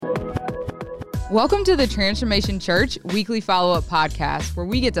Welcome to the Transformation Church Weekly Follow-Up Podcast, where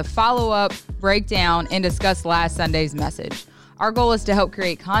we get to follow up, break down, and discuss last Sunday's message. Our goal is to help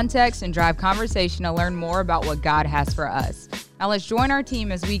create context and drive conversation to learn more about what God has for us. Now let's join our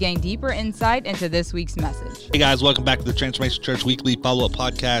team as we gain deeper insight into this week's message. Hey guys, welcome back to the Transformation Church Weekly Follow-Up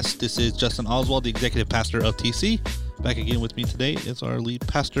Podcast. This is Justin Oswald, the executive pastor of TC. Back again with me today is our lead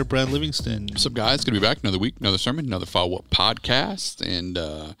pastor, Brad Livingston. What's up, guys? Good to be back. Another week, another sermon, another follow-up podcast,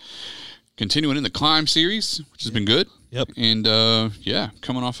 and continuing in the Climb series, which has been good. Yep. And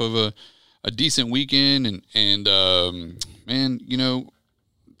coming off of a decent weekend, and man, you know,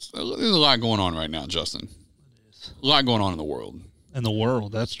 there's a lot going on right now, Justin. A lot going on in the world. In the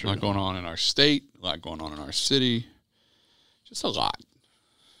world, that's true. A lot going on in our state. A lot going on in our city. Just a lot.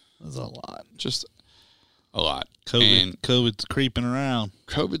 There's a lot. Just a lot. COVID's creeping around.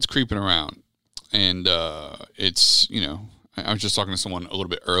 And it's, you know, I was just talking to someone a little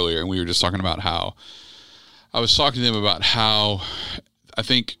bit earlier, and we were just talking about how I was talking to them about how I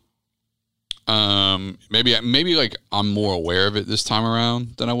think maybe like I'm more aware of it this time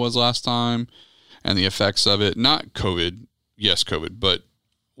around than I was last time, and the effects of it. Not COVID, yes, COVID, but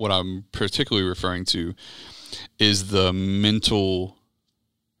what I'm particularly referring to is the mental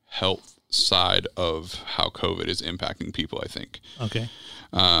health side of how COVID is impacting people, I think. Okay.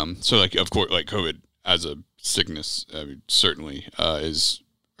 So, like, of course, like COVID as a sickness, I mean, certainly is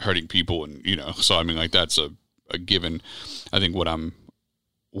hurting people, and you know, so I mean, like, that's a given. I think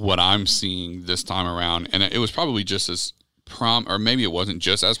what I'm seeing this time around, and it was probably just as or maybe it wasn't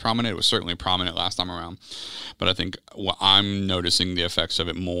just as prominent. It was certainly prominent last time around, but I think what I'm noticing the effects of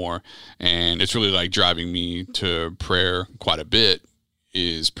it more, and it's really like driving me to prayer quite a bit,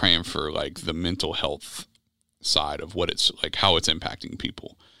 is praying for like the mental health side of what it's like, how it's impacting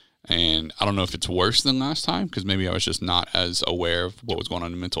people. And I don't know if it's worse than last time, because maybe I was just not as aware of what was going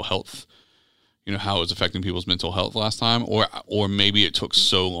on in mental health, you know, how it was affecting people's mental health last time, or maybe it took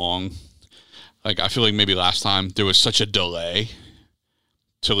so long. Like, I feel like maybe last time there was such a delay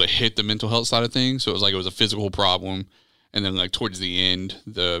till it hit the mental health side of things. So it was like it was a physical problem, and then like towards the end,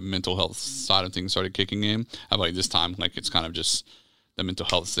 the mental health side of things started kicking in. I feel like this time, like, it's kind of just the mental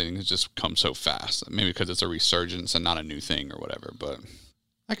health thing has just come so fast. Maybe because it's a resurgence and not a new thing or whatever, but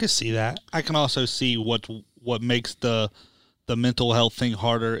I can see that. I can also see what makes the mental health thing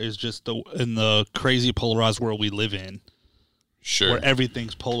harder is just in the crazy polarized world we live in. Sure. Where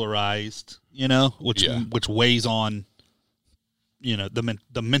everything's polarized, you know, which weighs on, you know,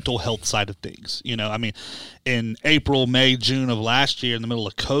 the mental health side of things. You know, I mean, in April, May, June of last year, in the middle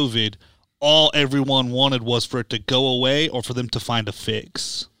of COVID, all everyone wanted was for it to go away or for them to find a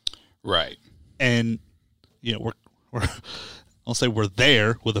fix. Right. And, you know, we're I'll say we're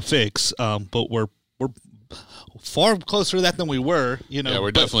there with a fix, but we're far closer to that than we were, you know. Yeah,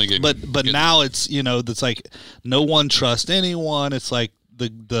 we're definitely getting. But now it's, you know, it's like no one trusts anyone. It's like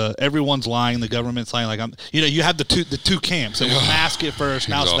the everyone's lying, the government's lying. Like, you know, you have the two camps. It was mask it first,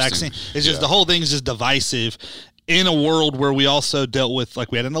 now it's vaccine. It's just the whole thing is just divisive in a world where we also dealt with,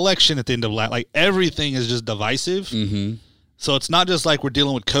 like, we had an election at the end of like everything is just divisive. Mm-hmm. So it's not just like we're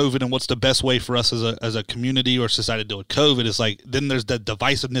dealing with COVID and what's the best way for us as a community or society to deal with COVID. It's like then there's the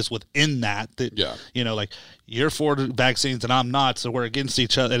divisiveness within that you know, like you're for the vaccines and I'm not, so we're against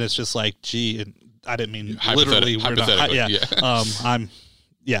each other. And it's just like, gee, and I didn't mean literally. We're not.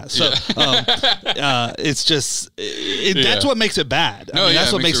 It's just that's what makes it bad. I mean,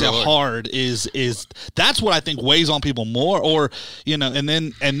 that's what makes it hard. Is that's what I think weighs on people more, or you know, and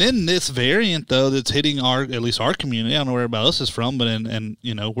then this variant though that's hitting at least our community. I don't know where everybody else is from, but and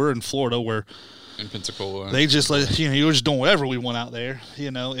you know, we're in Florida where in Pensacola they just let, you know, you were just doing whatever we want out there,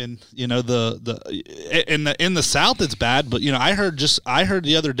 you know, and you know in the South it's bad, but you know I heard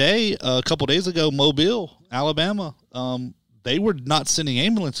the other day, a couple days ago, Mobile, Alabama. They were not sending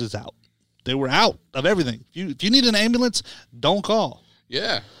ambulances out. They were out of everything. If you need an ambulance, don't call.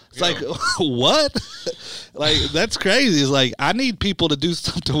 Yeah. It's like, what? Like, that's crazy. It's like, I need people to do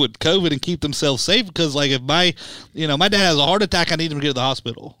something with COVID and keep themselves safe, because, like, if my dad has a heart attack, I need him to get to the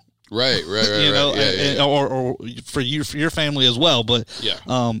hospital. Right. You know, or for your family as well. But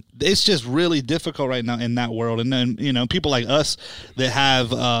it's just really difficult right now in that world. And then, you know, people like us that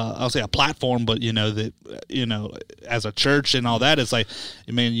have I'll say a platform, but you know that, you know, as a church and all that, it's like,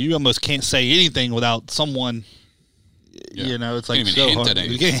 I mean, you almost can't say anything without someone. Yeah. You know, it's like so hard.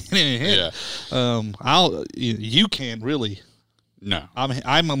 You can't hint. Yeah. You can't really. No,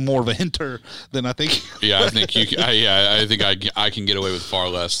 I'm more of a hinter than I think. Yeah, I think you. I think I can get away with far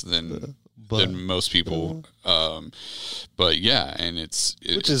less than most people. But yeah, and it's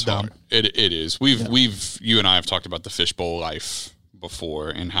which is hard. dumb. It is. You and I have talked about the fishbowl life before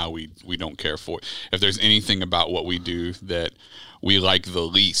and how we don't care for it. If there's anything about what we do that we like the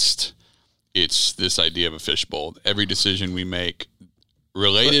least, it's this idea of a fishbowl. Every decision we make,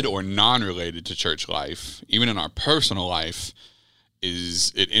 related or non-related to church life, even in our personal life,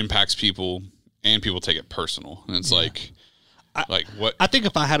 it impacts people, and people take it personal. And it's like what? I think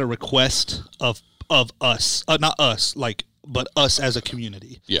if I had a request of us, not us, but us as a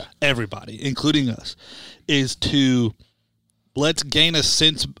community, everybody, including us, is to let's regain a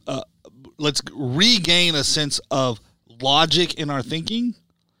sense of logic in our thinking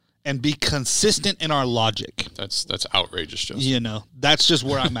and be consistent in our logic. That's outrageous, Justin. That's just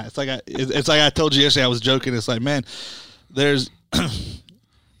where I'm at. It's like I told you yesterday. I was joking. It's like, man, there's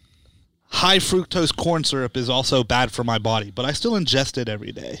high fructose corn syrup is also bad for my body, but I still ingest it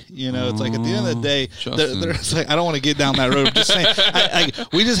every day. It's like at the end of the day, there's like, I don't want to get down that road. I'm just saying,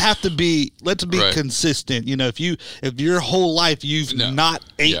 we just have to let's be consistent. If your whole life you've not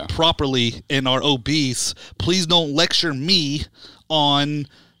ate properly and are obese, please don't lecture me on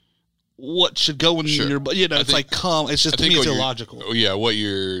what should go in your, it's just, to me, it's illogical. Yeah, what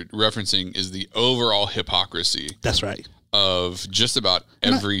you're referencing is the overall hypocrisy. That's right. Of just about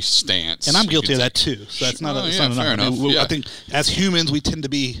every stance. And I'm guilty of that too. So that's not fair enough. I think as humans, we tend to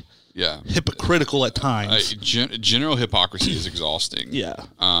be hypocritical at times. General hypocrisy is exhausting.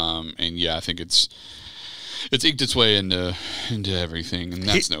 I think it's eked its way into everything, and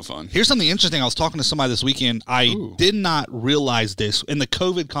that's no fun. Here's something interesting. I was talking to somebody this weekend. I did not realize this in the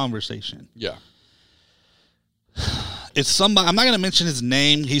COVID conversation. Yeah. It's somebody, I'm not going to mention his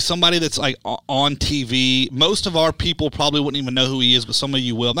name. He's somebody that's like on TV. Most of our people probably wouldn't even know who he is, but some of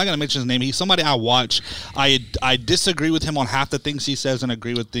you will. I'm not going to mention his name. He's somebody I watch. I disagree with him on half the things he says and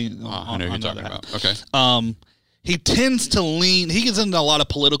agree with I know who you're talking about. Okay. He tends to lean, he gets into a lot of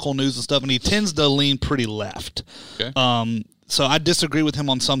political news and stuff, and he tends to lean pretty left. Okay. So I disagree with him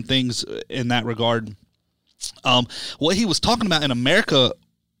on some things in that regard. What he was talking about in America,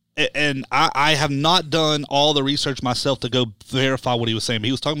 and I have not done all the research myself to go verify what he was saying, but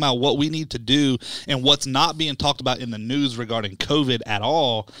he was talking about what we need to do and what's not being talked about in the news regarding COVID at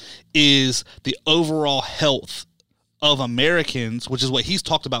all is the overall health of Americans, which is what he's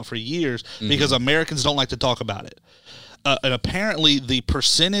talked about for years, because Americans don't like to talk about it. And apparently the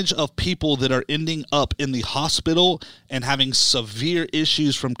percentage of people that are ending up in the hospital and having severe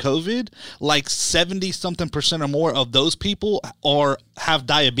issues from COVID, like 70-something% or more of those people have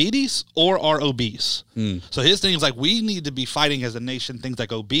diabetes or are obese. So his thing is like, we need to be fighting as a nation things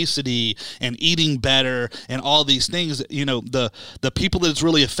like obesity and eating better and all these things. The people that it's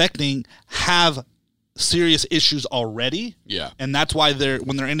really affecting have serious issues already. And that's why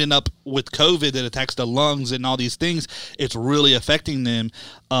when they're ending up with COVID that attacks the lungs and all these things, it's really affecting them.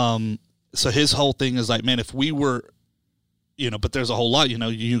 So his whole thing is like, man, if we were, but there's a whole lot,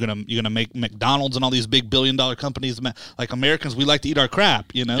 you're gonna make McDonald's and all these big billion-dollar companies, like Americans, we like to eat our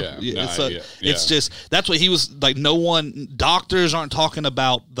crap, It's just, that's what he was like. Doctors aren't talking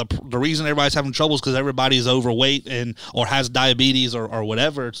about the reason everybody's having troubles because everybody's overweight or has diabetes or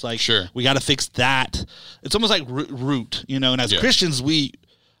whatever. It's like, we got to fix that. It's almost like root, and as Christians, we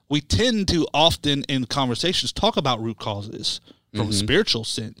tend to often in conversations talk about root causes from a spiritual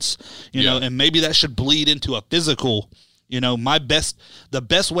sense, and maybe that should bleed into a physical. The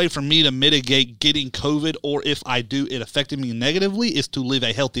best way for me to mitigate getting COVID, or if I do, it affecting me negatively, is to live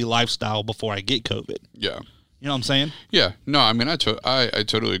a healthy lifestyle before I get COVID. Yeah. You know what I'm saying? Yeah. No, I mean, I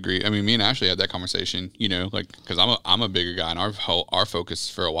totally agree. I mean, me and Ashley had that conversation, because I'm a bigger guy, and our focus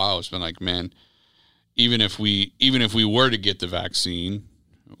for a while has been like, man, even if we were to get the vaccine,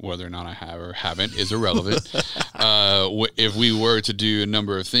 whether or not I have or haven't is irrelevant. If we were to do a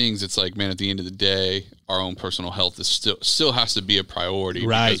number of things, it's like, man, at the end of the day, our own personal health is still has to be a priority,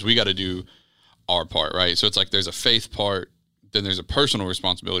 right? Because we got to do our part, right? So it's like there's a faith part, then there's a personal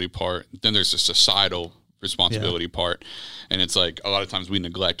responsibility part, then there's a societal responsibility part, and it's like a lot of times we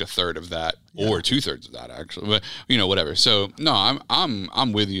neglect a third of that or 2/3 of that, actually, but whatever. So no,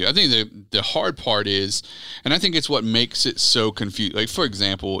 I'm with you. I think the hard part is, and I think it's what makes it so confusing. Like, for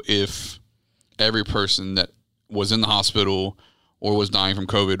example, if every person that was in the hospital or was dying from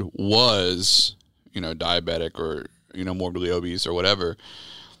COVID was diabetic or morbidly obese or whatever,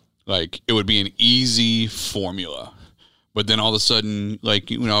 like it would be an easy formula. But then all of a sudden, like,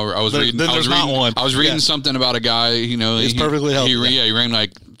 I was reading something about a guy, he's perfectly healthy. He ran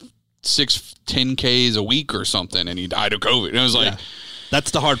like 10Ks a week or something, and he died of COVID. And it was like,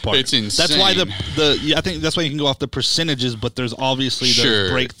 that's the hard part. It's insane. That's why I think that's why you can go off the percentages, but there's obviously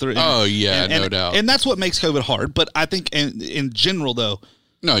those breakthrough. Oh yeah, no doubt. And that's what makes COVID hard. But I think in general, though.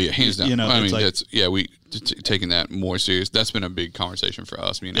 No, yeah, hands down. I mean, taking that more serious. That's been a big conversation for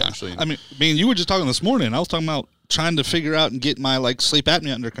us, me and Ashley. I mean, you were just talking this morning. I was talking about trying to figure out and get my sleep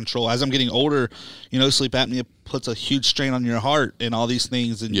apnea under control. As I'm getting older, sleep apnea puts a huge strain on your heart and all these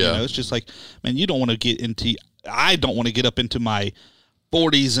things. And it's just like, man, you don't want to get into. I don't want to get up into my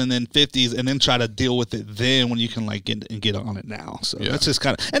 40s and then 50s and then try to deal with it then when you can get on it now. So that's just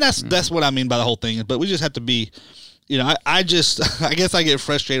kind of, and that's what I mean by the whole thing. But we just have to be. I guess I get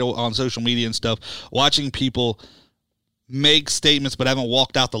frustrated on social media and stuff watching people make statements but haven't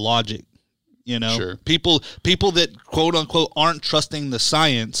walked out the logic. Sure. People that quote unquote aren't trusting the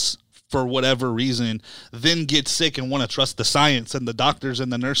science for whatever reason then get sick and want to trust the science and the doctors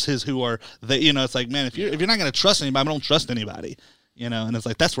and the nurses who are it's like, man, if you're not going to trust anybody, don't trust anybody. And it's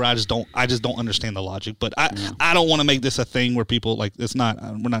like, that's where I just don't understand the logic. But I don't want to make this a thing where people it's not,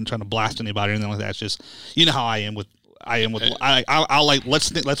 we're not trying to blast anybody or anything like that. It's just, how I am with I'll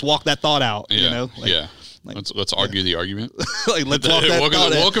let's walk that thought out. Let's argue the argument. Let's walk that thought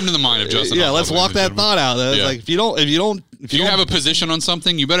out. Welcome to the mind of Justin. Let's walk that thought out. Like if you have a position on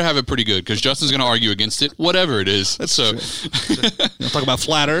something, you better have it pretty good because Justin's going to argue against it, whatever it is. That's so. Talk about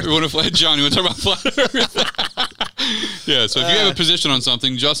flat Earth. John, you want to talk about flat Earth? Yeah. So if you have a position on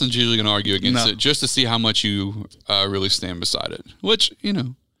something, Justin's usually going to argue against it just to see how much you really stand beside it. Which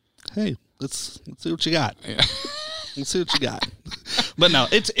hey, let's see what you got. Yeah. Let's see what you got. But no,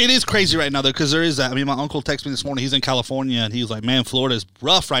 it is crazy right now though, because there is that. I mean, my uncle texted me this morning. He's in California, and he was like, "Man, Florida's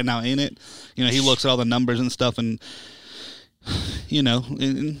rough right now, ain't it?" He looks at all the numbers and stuff, and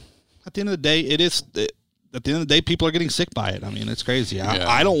and at the end of the day, it is. At the end of the day, people are getting sick by it. I mean, it's crazy.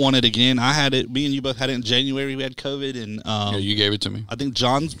 I don't want it again. I had it. Me and you both had it in January. We had COVID, and you gave it to me. I think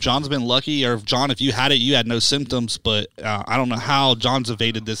John's been lucky. Or John, if you had it, you had no symptoms. But I don't know how John's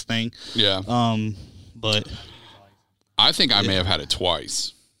evaded this thing. Yeah. But I think I may have had it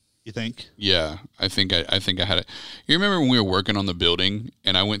twice. You think? Yeah, I think I had it. You remember when we were working on the building,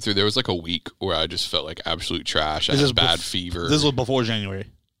 and I went through? There was like a week where I just felt like absolute trash. I had bad fever. This was before January.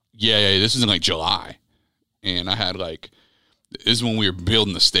 Yeah. This was in July. And I had this is when we were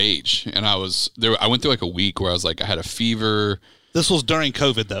building the stage, and I went through a week where I was I had a fever. This was during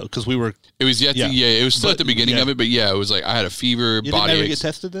COVID though, because we were. It was it was still at the beginning of it, but it was I had a fever. You body didn't ever get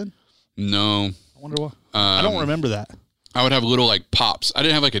tested then? No. I wonder why. I don't remember that. I would have little pops. I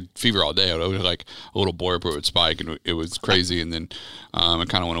didn't have a fever all day. I would have a little blurb where it would spike, and it was crazy, and then it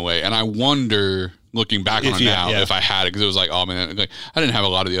kind of went away. And I wonder. Looking back on it now, if I had it, because it was oh man, I didn't have a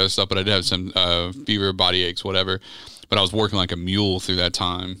lot of the other stuff, but I did have some fever, body aches, whatever. But I was working like a mule through that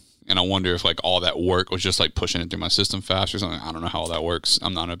time, and I wonder if all that work was just pushing it through my system fast or something. I don't know how all that works.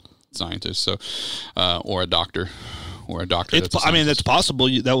 I'm not a scientist, so or a doctor. It's possible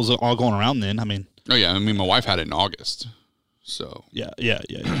that was all going around then. I mean, my wife had it in August, so yeah.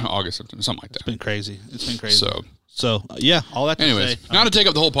 August, something like that. It's been crazy. So, all that to anyways, say. Not to take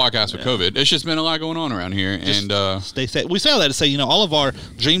up the whole podcast with COVID. It's just been a lot going on around here. And stay safe. We say all that to say, all of our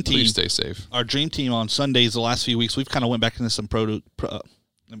dream team. Please stay safe. Our dream team on Sundays the last few weeks, we've kind of went back into some protocols.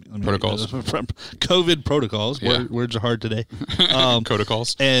 COVID protocols. Yeah. Words are hard today.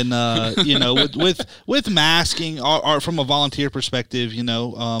 Protocols. And, with masking, from a volunteer perspective,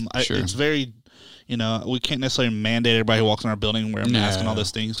 sure. It's very... we can't necessarily mandate everybody who walks in our building wear a mask and all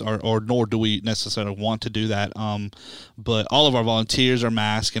those things, or nor do we necessarily want to do that. But all of our volunteers are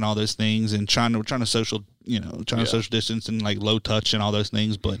masked and all those things, and we're trying to social distance and low touch and all those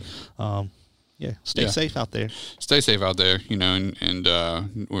things. But stay safe out there. Stay safe out there. And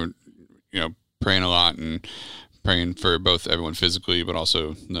we're praying a lot and praying for both everyone physically, but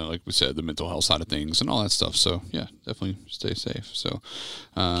also, like we said, the mental health side of things and all that stuff. So definitely stay safe. So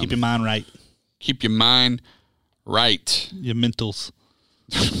keep your mind right. Keep your mind right. Your mentals.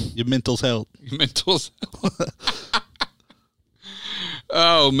 Your mental's health. Your mental's health.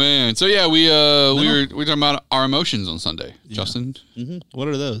 Oh man. So we were talking about our emotions on Sunday. Yeah. Justin? Mm-hmm. What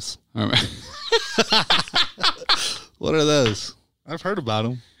are those? What are those? I've heard about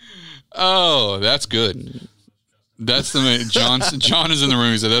them. Oh, that's good. That's John is in the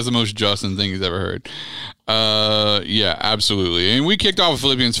room. He said that's the most Justin thing he's ever heard. Yeah, absolutely. And we kicked off with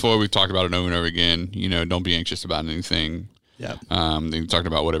Philippians 4. We've talked about it over and over again. Don't be anxious about anything. Yeah. They talked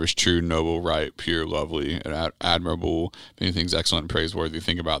about whatever's true, noble, right, pure, lovely, and admirable. If anything's excellent and praiseworthy,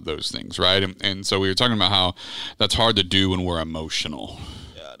 think about those things, right? And so we were talking about how that's hard to do when we're emotional.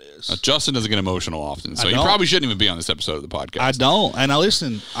 Yeah, it is. Now, Justin doesn't get emotional often, so you probably shouldn't even be on this episode of the podcast. I don't. And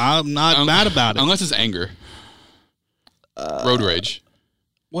listen, I'm not mad about it. Unless it's anger. Road rage.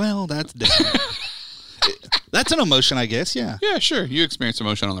 Well, that's different. That's an emotion, I guess. Yeah. Yeah, sure. You experience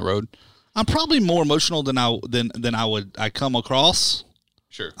emotion on the road. I'm probably more emotional than I come across.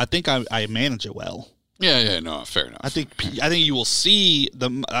 Sure. I think I manage it well. Yeah, no, fair enough. I think you will see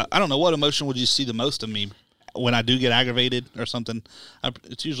I don't know, what emotion would you see the most of me when I do get aggravated or something.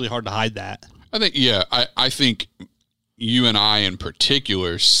 It's usually hard to hide that. I think you and I in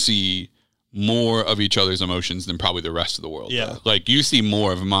particular see more of each other's emotions than probably the rest of the world. Yeah. Though. Like you see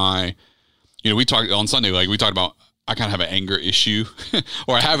more of my, we talked on Sunday, like we talked about, I kind of have an anger issue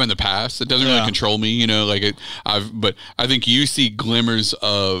or I have in the past. It doesn't really control me, but I think you see glimmers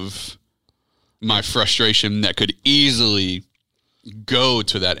of my frustration that could easily go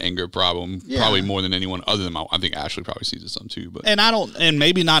to that anger problem, probably more than anyone other than I think Ashley probably sees it some too. But and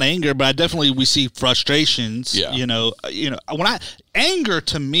maybe not anger, but we see frustrations. Yeah. Anger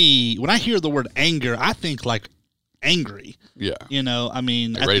to me, when I hear the word anger, I think like angry. Yeah.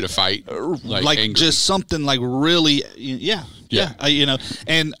 Like ready to fight, like just something like really, yeah.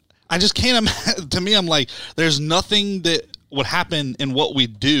 And I just can't imagine. To me, I'm like, there's nothing that would happen in what we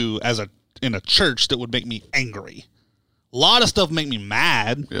do in a church that would make me angry. A lot of stuff make me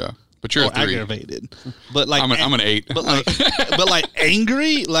mad. Yeah. But you're a 3. Aggravated. But like I'm an 8. But like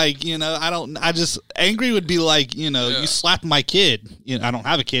angry, angry would be like, you slapped my kid. I don't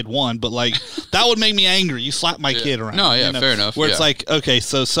have a kid, but like that would make me angry. You slapped my kid around. No, fair enough. Where it's like, okay,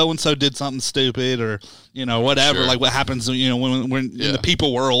 so and so did something stupid or whatever. Sure. Like what happens when we're in the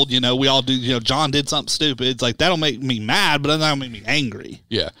people world, we all do, John did something stupid. It's like that'll make me mad, but that'll make me angry.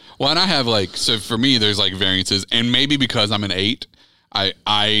 Yeah. Well, and I have so for me there's like variances, and maybe because I'm an 8,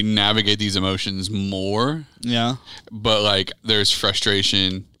 I navigate these emotions more. Yeah. But like there's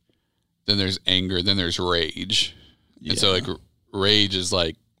frustration, then there's anger, then there's rage. Yeah. And so like rage is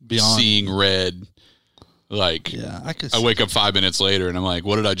like beyond seeing red. Like I wake up 5 minutes later and I'm like,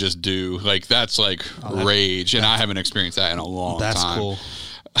 what did I just do? Like that's like rage. And I haven't experienced that in a long time. That's cool.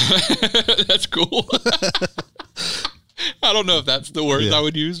 That's cool. I don't know if that's the word I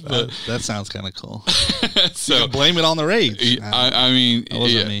would use, but that sounds kind of cool. So blame it on the rage. I mean, that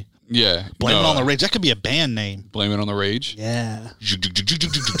wasn't me. Yeah, blame it on the rage. That could be a band name. Blame it on the rage. Yeah.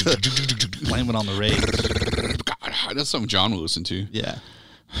 Blame it on the rage. God, that's something John will listen to. Yeah.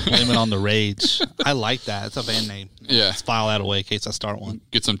 Blame it on the rage. I like that. It's a band name. Yeah. Let's file that away in case I start one.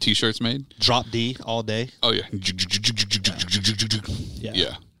 Get some T-shirts made. Drop D all day. Oh yeah.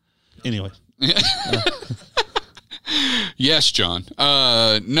 Yeah. Anyway. Yes, John.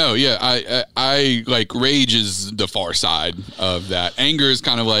 No, yeah. I like rage is the far side of that. Anger is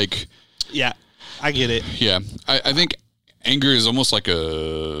kind of like. Yeah, I get it. Yeah, I think anger is almost like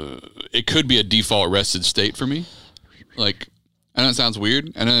it could be a default rested state for me. Like, I know it sounds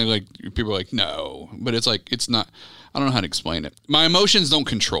weird, and then like people are like, no, but it's like it's not. I don't know how to explain it. My emotions don't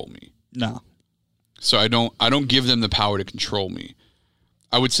control me. No. So I don't give them the power to control me.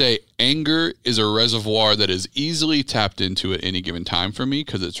 I would say anger is a reservoir that is easily tapped into at any given time for me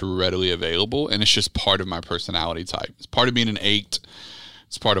because it's readily available, and it's just part of my personality type. It's part of being an 8.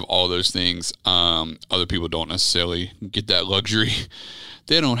 It's part of all those things. Other people don't necessarily get that luxury.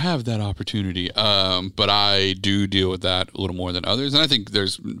 They don't have that opportunity. But I do deal with that a little more than others, and I think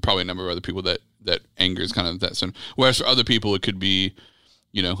there's probably a number of other people that anger is kind of that same. Whereas for other people, it could be,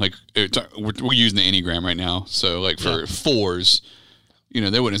 like we're using the Enneagram right now. So like for 4s, they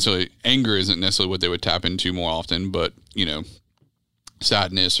wouldn't necessarily, anger isn't necessarily what they would tap into more often, but,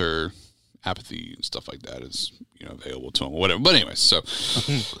 sadness or apathy and stuff like that is, available to them or whatever. But anyways, so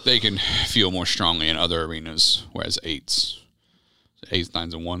they can feel more strongly in other arenas, whereas 8s,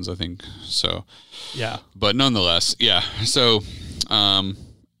 9s, and 1s, I think. So, yeah. But nonetheless, yeah. So,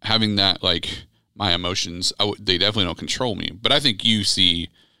 having that, like, my emotions, they definitely don't control me. But I think you see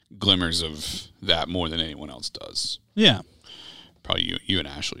glimmers of that more than anyone else does. Yeah. Probably you and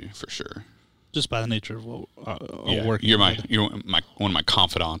Ashley for sure. Just by the nature of what working. You're one of my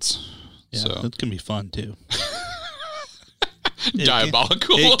confidants. Yeah, so it can be fun too.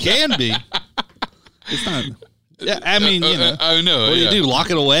 Diabolical. It can be. It's not. Yeah, I mean, I know. What do you do? Lock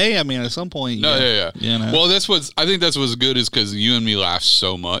it away? I mean, at some point. No, yeah. Well, I think that's what's good is because you and me laugh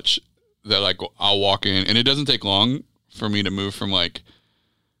so much that like I'll walk in and it doesn't take long for me to move from like.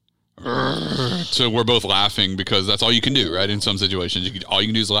 So we're both laughing because that's all you can do, right? In some situations, all you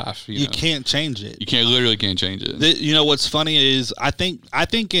can do is laugh. You can't change it. You literally can't change it. What's funny is I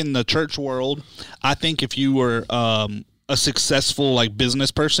think in the church world, I think if you were a successful like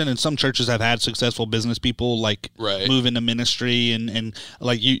business person, and some churches have had successful business people like move into ministry and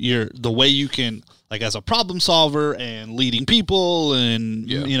like you're the way you can like as a problem solver and leading people and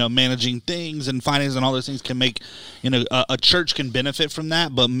managing things and finance and all those things can make a church can benefit from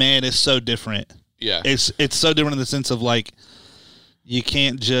that. But man, it's so different. Yeah, it's so different in the sense of like you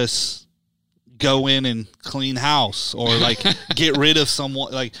can't just go in and clean house or like get rid of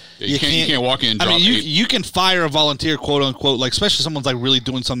someone. Like you can't walk in and drop you can fire a volunteer, quote unquote, like especially someone's like really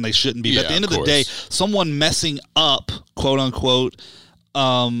doing something they shouldn't be. But at the end of the day, someone messing up, quote unquote,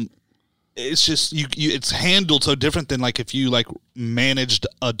 it's just it's handled so different than like if you like managed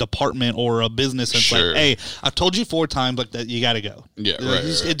a department or a business and it's like, hey, I've told you 4 times like that you got to go. Yeah,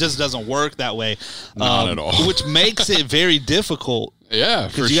 it just doesn't work that way. Not at all. Which makes it very difficult. Yeah,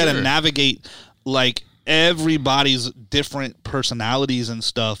 because you got to navigate like everybody's different personalities and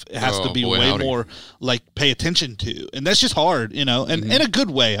stuff. It has to be way more like pay attention to, and that's just hard, and in a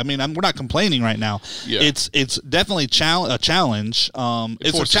good way. I mean, we're not complaining right now. Yeah. It's definitely a challenge.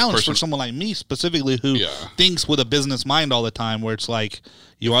 It's a challenge for someone like me specifically who thinks with a business mind all the time, where it's like,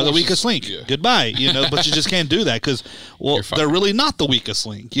 you are the weakest link. Yeah. Goodbye. But you just can't do that because, they're really not the weakest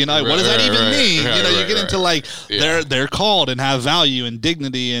link. What does that even mean? You get into like they're called and have value and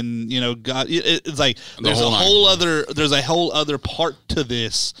dignity and God. It's like there's a whole other part to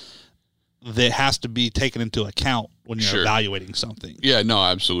this that has to be taken into account when you're evaluating something. Yeah, no,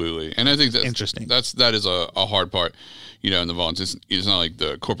 absolutely. And I think that's interesting. That is a hard part. In the volunteers, it's not like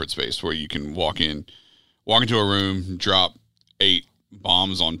the corporate space where you can walk into a room, drop 8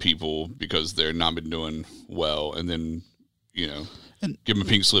 bombs on people because they're not been doing well, and then give them a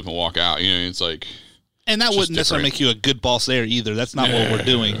pink slip and walk out. It's like, and that wouldn't necessarily make you a good boss there either. That's not what we're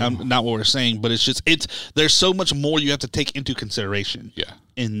doing. Not what we're saying. But it's just there's so much more you have to take into consideration. Yeah,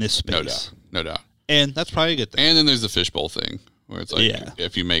 in this space, no doubt, and that's probably a good thing. And then there's the fishbowl thing, where it's like,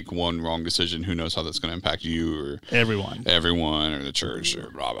 if you make one wrong decision, who knows how that's going to impact you or everyone or the church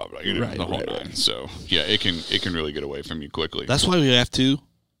or blah blah blah. The whole nine. So it can really get away from you quickly. That's why we have to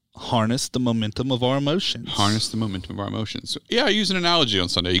harness the momentum of our emotions. So, I use an analogy on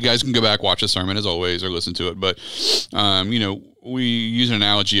Sunday. You guys can go back, watch the sermon as always, or listen to it. But we use an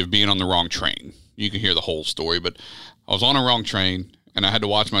analogy of being on the wrong train. You can hear the whole story, but I was on a wrong train and I had to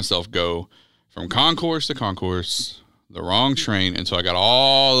watch myself go from concourse to concourse, the wrong train, until I got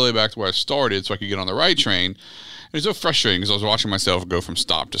all the way back to where I started so I could get on the right train. It was so frustrating because I was watching myself go from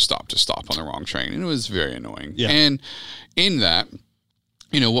stop to stop to stop on the wrong train, and it was very annoying. Yeah. And in that,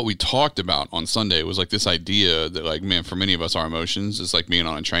 what we talked about on Sunday was like this idea that, like, man, for many of us, our emotions is like being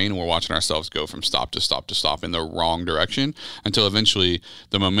on a train and we're watching ourselves go from stop to stop to stop in the wrong direction until eventually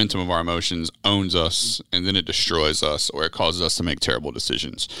the momentum of our emotions owns us, and then it destroys us or it causes us to make terrible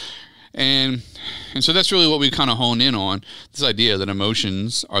decisions. And so that's really what we kind of hone in on, this idea that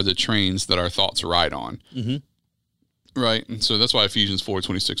emotions are the trains that our thoughts ride on. Mm-hmm. Right? And so that's why Ephesians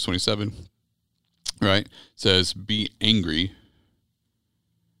 4:26-27, right, says, be angry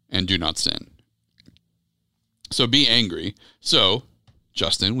and do not sin. So be angry. So,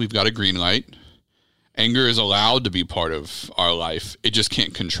 Justin, we've got a green light. Anger is allowed to be part of our life. It just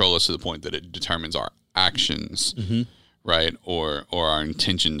can't control us to the point that it determines our actions. Mm-hmm. Right, or our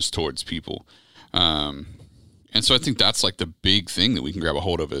intentions towards people, and so I think that's like the big thing that we can grab a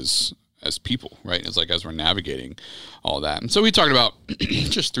hold of as people, right? It's like as we're navigating all that. And so we talked about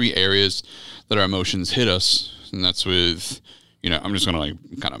just 3 areas that our emotions hit us, and that's with, I'm just gonna like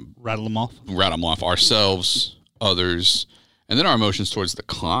kind of rattle them off: ourselves, others, and then our emotions towards the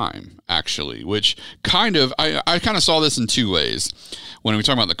climb. Actually, which kind of I kind of saw this in 2 ways when we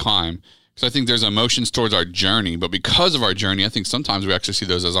talk about the climb. So I think there's emotions towards our journey, but because of our journey, I think sometimes we actually see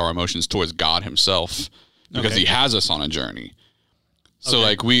those as our emotions towards God himself, because he has us on a journey. So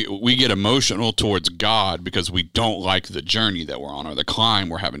like we get emotional towards God because we don't like the journey that we're on or the climb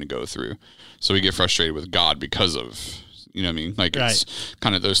we're having to go through. So we get frustrated with God because of, what I mean? Like it's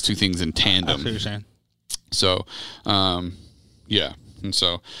kind of those 2 things in tandem. That's what you're saying. So, yeah. And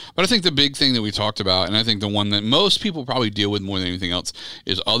so, but I think the big thing that we talked about, and I think the one that most people probably deal with more than anything else,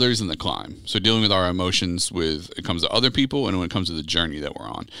 is others in the climb. So dealing with our emotions when it comes to other people and when it comes to the journey that we're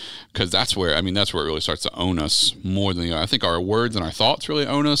on. Because that's where it really starts to own us more than I think our words and our thoughts really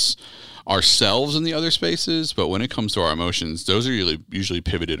own us, ourselves in the other spaces. But when it comes to our emotions, those are usually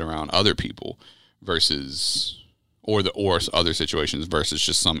pivoted around other people versus, or other situations versus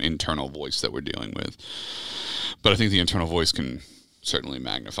just some internal voice that we're dealing with. But I think the internal voice can certainly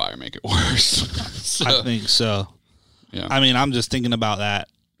magnify or make it worse. So, I think so. Yeah. I mean, I'm just thinking about that.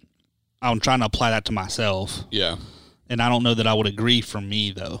 I'm trying to apply that to myself. Yeah. And I don't know that I would agree for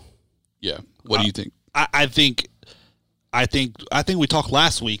me though. Yeah. What do you think? I think we talked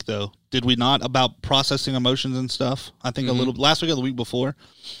last week though. Did we not, about processing emotions and stuff? I think a little last week or the week before.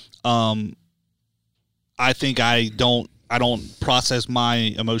 I think I don't process my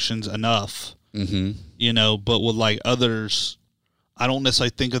emotions enough. Mm-hmm. But with like others, I don't necessarily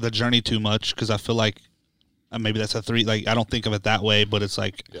think of the journey too much because I feel like maybe that's a 3. Like I don't think of it that way, but it's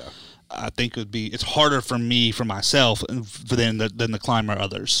like I think it's harder for me, for myself, than the climber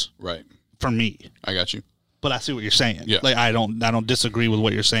others. Right. For me. I got you. But I see what you're saying. Yeah. Like I don't disagree with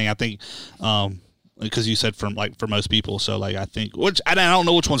what you're saying. I think, because you said for most people. So like I think I don't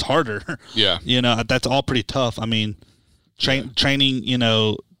know which one's harder. Yeah. You know, that's all pretty tough. I mean, training. You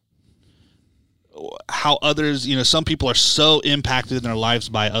know, how others. You know, some people are so impacted in their lives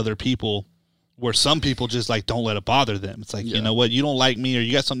by other people, where some people just like don't let it bother them. It's like, you know what, you don't like me, or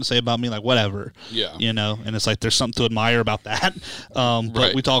you got something to say about me, like whatever. Yeah. You know, and it's like there's something to admire about that.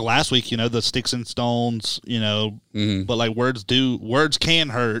 But we talked last week, you know, the sticks and stones, you know, but like words can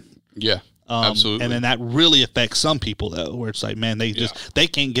hurt. Yeah. Absolutely. And then that really affects some people though, where it's like, man, they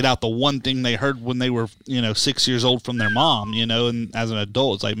can't get out the one thing they heard when they were, you know, 6 years old from their mom, you know, and as an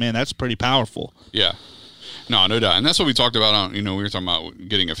adult, it's like, man, that's pretty powerful. Yeah. No doubt. And that's what we talked about on, you know, we were talking about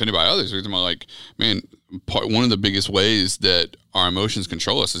getting offended by others. We were talking about like, man, one of the biggest ways that our emotions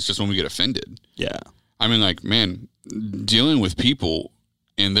control us is just when we get offended. Yeah. I mean, like, man, dealing with people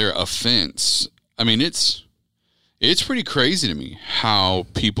and their offense, I mean, it's pretty crazy to me how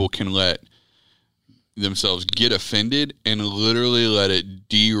people can let themselves get offended and literally let it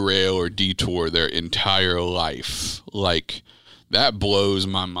derail or detour their entire life. Like, that blows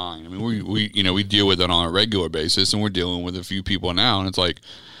my mind. I mean, we deal with it on a regular basis, and we're dealing with a few people now, and it's like,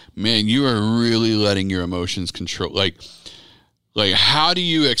 man, you are really letting your emotions control. Like how do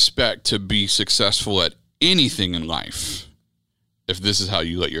you expect to be successful at anything in life if this is how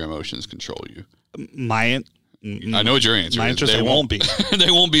you let your emotions control you? I know what your answer is. My answer is they won't be.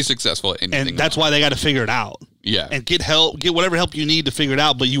 They won't be successful at anything. And that's why they got to figure it out. Yeah. And get whatever help you need to figure it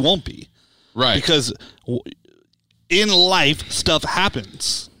out, but you won't be. Right. Because in life, stuff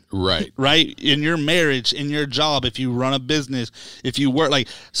happens. Right. Right? In your marriage, in your job, if you run a business, if you work, like,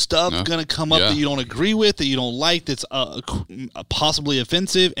 stuff's going to come up that you don't agree with, that you don't like, that's possibly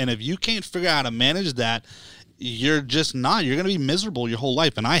offensive. And if you can't figure out how to manage that, you're just not. You're going to be miserable your whole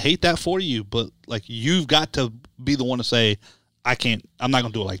life. And I hate that for you. But, like, you've got to be the one to say, I'm not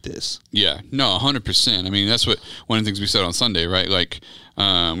going to do it like this. Yeah. No, 100%. I mean, that's one of the things we said on Sunday, right? Like,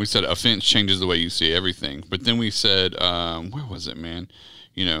 we said offense changes the way you see everything. But then we said, where was it, man?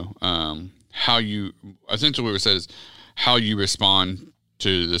 You know, essentially what we said is how you respond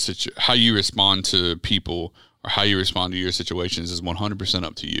to how you respond to people, or how you respond to your situations is 100%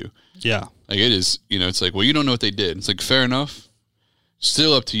 up to you. Yeah. Like, it is, you know, it's like, well, you don't know what they did. It's like, fair enough.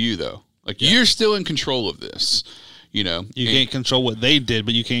 Still up to you though. Like, you're still in control of this. You know, you can't control what they did,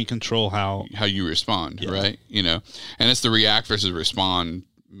 but you can't control how you respond, right? You know, and it's the react versus respond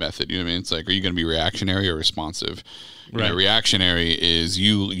method. You know what I mean? It's like, are you going to be reactionary or responsive? Right. You know, reactionary is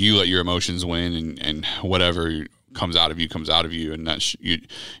you let your emotions win, and whatever comes out of you, and that's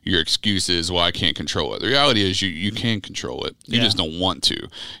your excuse is, well, I can't control it. The reality is you can control it. You just don't want to.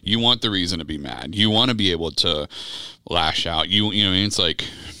 You want the reason to be mad. You want to be able to lash out. You know, it's like,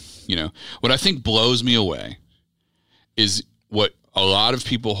 you know, what I think blows me away is what a lot of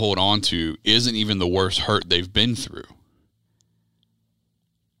people hold on to isn't even the worst hurt they've been through.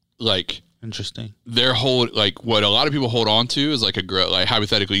 Like, interesting. What a lot of people hold on to is like a grudge. Like,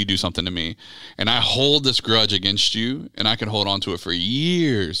 hypothetically, you do something to me, and I hold this grudge against you, and I can hold on to it for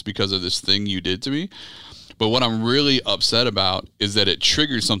years because of this thing you did to me. But what I'm really upset about is that it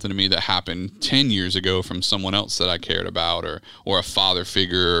triggers something to me that happened 10 years ago from someone else that I cared about, or a father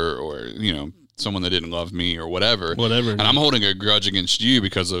figure, or, you know, someone that didn't love me, or whatever. And I'm holding a grudge against you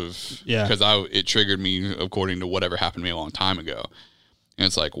because it triggered me according to whatever happened to me a long time ago. And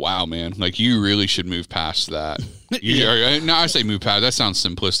it's like, wow, man, like, you really should move past that. No, I say move past. That sounds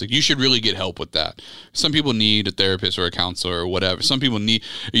simplistic. You should really get help with that. Some people need a therapist or a counselor or whatever. Some people need,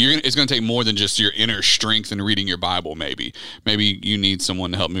 it's going to take more than just your inner strength and reading your Bible. Maybe you need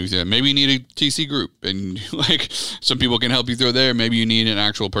someone to help move through that. Maybe you need a TC group, and like, some people can help you through there. Maybe you need an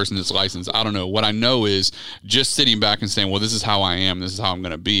actual person that's licensed. I don't know. What I know is just sitting back and saying, well, this is how I am. This is how I'm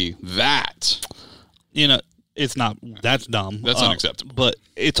going to be. That, you know, it's not, that's dumb. That's unacceptable. But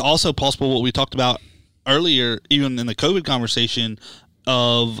it's also possible what we talked about earlier, even in the COVID conversation,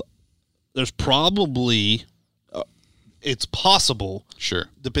 of there's probably, it's possible, sure,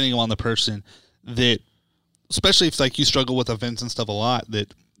 depending on the person, that, especially if like you struggle with events and stuff a lot,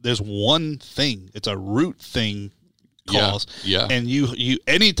 that there's one thing, it's a root thing cause. Yeah. And you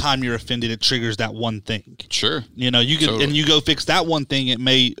anytime you're offended, it triggers that one thing. Sure. You know, you can and you go fix that one thing, it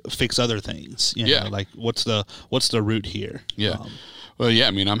may fix other things. You know, like what's the root here? Yeah. Well, yeah,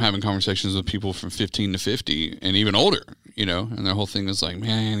 I mean, I'm having conversations with people from 15 to 50 and even older, you know, and their whole thing is like,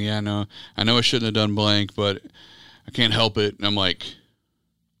 man, I know I shouldn't have done blank, but I can't help it. And I'm like,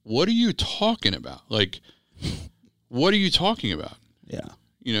 what are you talking about? Like, what are you talking about? Yeah.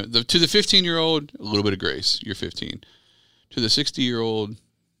 You know, to the 15-year-old, a little bit of grace. You're 15. To the 60-year-old,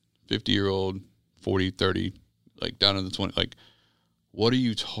 50-year-old, 40, 30, like down to the 20, like, what are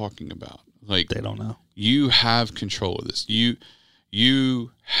you talking about? Like, they don't know. You have control of this.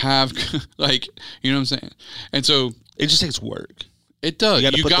 You have, like, you know what I'm saying? And so it just takes work. It does.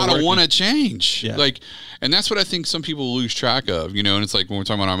 You gotta want to change. Yeah. Like, and that's what I think some people lose track of, you know, and it's like when we're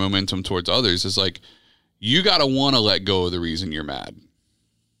talking about our momentum towards others, it's like, you gotta want to let go of the reason you're mad.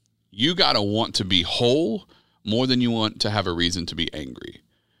 You gotta want to be whole more than you want to have a reason to be angry.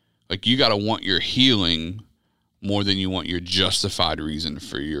 Like, you gotta want your healing more than you want your justified reason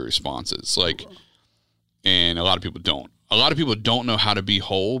for your responses. Like, and a lot of people don't. A lot of people don't know how to be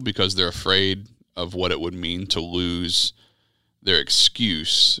whole because they're afraid of what it would mean to lose their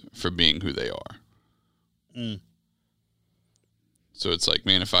excuse for being who they are. Mm. So it's like,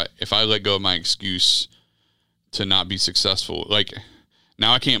 man, if I let go of my excuse to not be successful, like,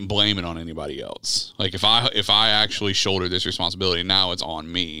 now I can't blame it on anybody else. Like, if I actually shoulder this responsibility, now it's on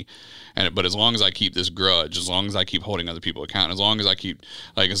me. But as long as I keep this grudge, as long as I keep holding other people accountable, as long as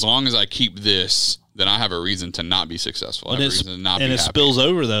I keep this, then I have a reason to not be successful. I have a reason to not be happy. And it spills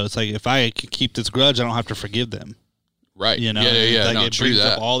over, though. It's like, if I keep this grudge, I don't have to forgive them. Right. You know, yeah. Like, no, it brings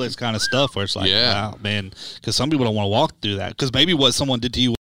up all this kind of stuff where it's like, wow, man, because some people don't want to walk through that. Because maybe what someone did to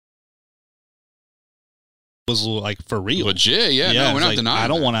you was like for real. Legit, yeah. No, we're not denying. I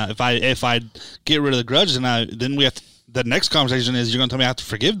don't want to. If I get rid of the grudge, then we have to. The next conversation is you're going to tell me I have to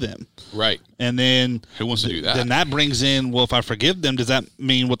forgive them. Right. And then who wants to do that? Then that brings in, well, if I forgive them, does that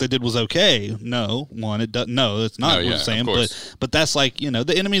mean what they did was okay? No. It doesn't. No, it's not what I'm saying. But that's like, you know,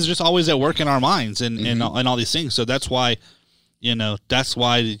 the enemy is just always at work in our minds and all these things. So that's why, you know,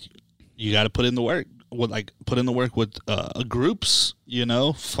 you got to put in the work. Put in the work with groups, you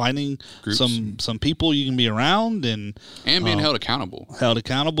know, finding some people you can be around and being held accountable.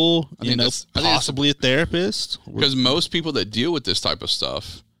 You know, possibly a therapist. Because most people that deal with this type of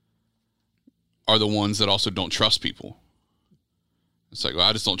stuff are the ones that also don't trust people. It's like, well,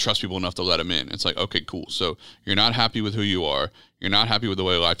 I just don't trust people enough to let them in. It's like, okay, cool. So you're not happy with who you are. You're not happy with the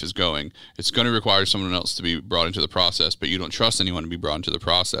way life is going. It's going to require someone else to be brought into the process, but you don't trust anyone to be brought into the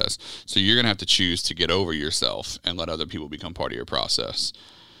process. So you're going to have to choose to get over yourself and let other people become part of your process.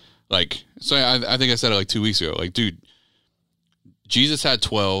 Like, so I think I said it like 2 weeks ago. Like, dude, Jesus had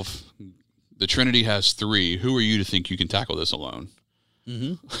 12. The Trinity has 3. Who are you to think you can tackle this alone?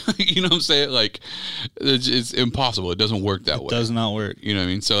 Mm-hmm. You know what I'm saying? Like, it's impossible. It doesn't work that way. It does not work. You know what I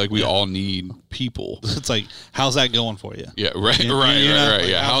mean? So, like, we all need people. It's like, how's that going for you? Yeah, right.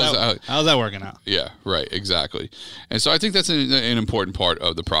 Yeah, how's that working out? Yeah, right, exactly. And so I think that's an important part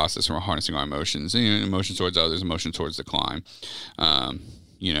of the process from harnessing our emotions. You know, emotion towards others, emotion towards the climb.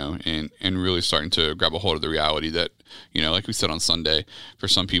 You know, and really starting to grab a hold of the reality that, you know, like we said on Sunday, for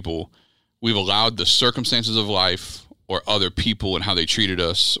some people, we've allowed the circumstances of life or other people and how they treated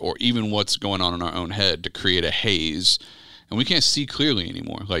us, or even what's going on in our own head to create a haze, and we can't see clearly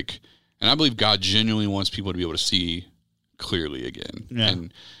anymore. Like, and I believe God genuinely wants people to be able to see clearly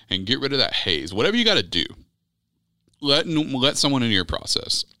again, and get rid of that haze. Whatever you got to do, let someone into your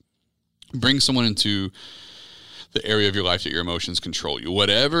process, bring someone into the area of your life that your emotions control you.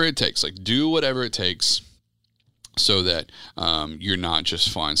 Whatever it takes, like, do whatever it takes, so that you're not just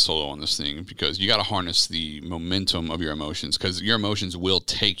flying solo on this thing, because you got to harness the momentum of your emotions, because your emotions will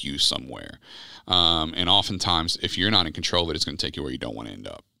take you somewhere. And oftentimes, if you're not in control of it, it's going to take you where you don't want to end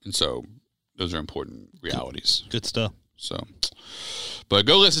up. And so those are important realities. Good stuff. So, but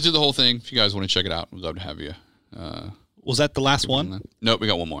go listen to the whole thing. If you guys want to check it out, we'd love to have you. Was that the last one? Nope, we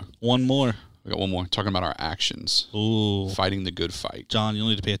got one more. One more. We got one more. Talking about our actions. Ooh. Fighting the good fight. John, you'll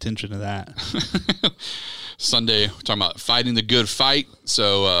need to pay attention to that. Sunday, we're talking about fighting the good fight.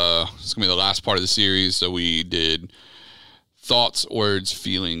 So it's going to be the last part of the series. So we did thoughts, words,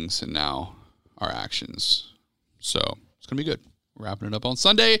 feelings, and now our actions. So it's going to be good. We're wrapping it up on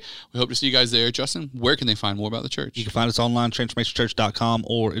Sunday. We hope to see you guys there. Justin, where can they find more about the church? You can find us online, transformationchurch.com,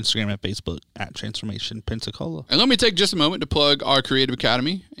 or Instagram and Facebook at Transformation Pensacola. And let me take just a moment to plug our Creative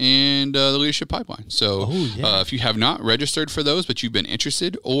Academy and the Leadership Pipeline. So if you have not registered for those, but you've been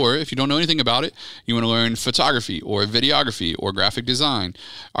interested, or if you don't know anything about it, you want to learn photography or videography or graphic design,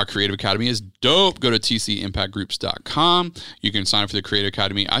 our Creative Academy is dope. Go to tcimpactgroups.com. You can sign up for the Creative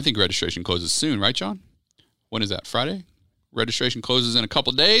Academy. I think registration closes soon, right, John? When is that? Friday? Registration closes in a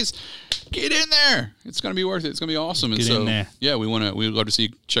couple of days. Get in there. It's going to be worth it. It's going to be awesome. Get in there. Yeah, we'd love to see you.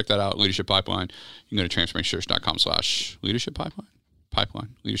 Check that out. Leadership Pipeline. You can go to transformationchurch.com/leadership pipeline.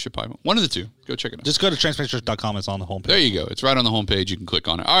 Leadership Pipeline. One of the two. Go check it out. Just go to transformationchurch.com. It's on the homepage. There you go. It's right on the homepage. You can click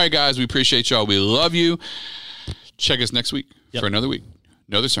on it. All right, guys. We appreciate y'all. We love you. Check us next week for another week.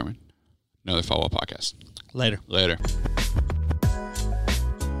 another sermon, another follow-up podcast. Later.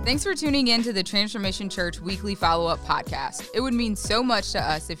 Thanks for tuning in to the Transformation Church Weekly Follow-Up Podcast. It would mean so much to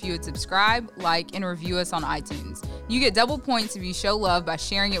us if you would subscribe, like, and review us on iTunes. You get double points if you show love by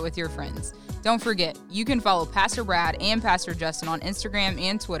sharing it with your friends. Don't forget, you can follow Pastor Brad and Pastor Justin on Instagram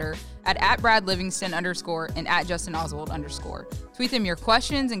and Twitter at @BradLivingston_ and @JustinOswald_. Tweet them your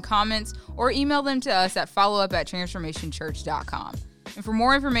questions and comments or email them to us at followup@transformationchurch.com. And for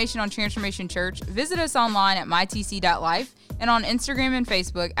more information on Transformation Church, visit us online at mytc.life and on Instagram and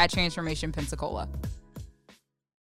Facebook at Transformation Pensacola.